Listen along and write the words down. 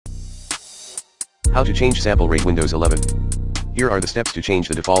How to change sample rate Windows 11. Here are the steps to change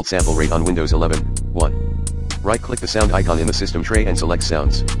the default sample rate on Windows 11. 1. Right-click the sound icon in the system tray and select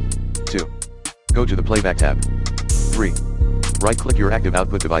Sounds. 2. Go to the Playback tab. 3. Right-click your active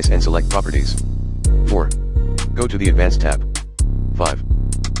output device and select Properties. 4. Go to the Advanced tab. 5.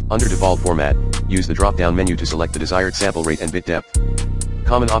 Under Default Format, use the drop-down menu to select the desired sample rate and bit depth.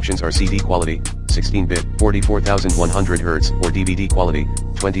 Common options are CD quality, 16-bit, 44,100 Hz, or DVD quality,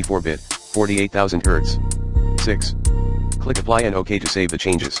 24-bit, 48,000 Hz. 6. Click Apply and OK to save the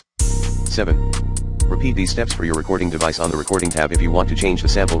changes. 7. Repeat these steps for your recording device on the Recording tab if you want to change the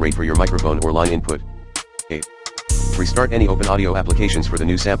sample rate for your microphone or line input. 8. Restart any open audio applications for the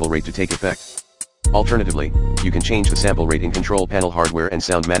new sample rate to take effect. Alternatively, you can change the sample rate in Control Panel Hardware and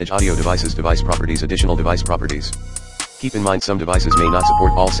Sound Manage Audio Devices Device Properties Additional Device Properties. Keep in mind some devices may not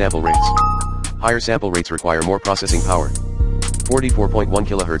support all sample rates. Higher sample rates require more processing power. 44.1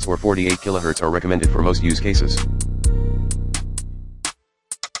 kHz or 48 kHz are recommended for most use cases.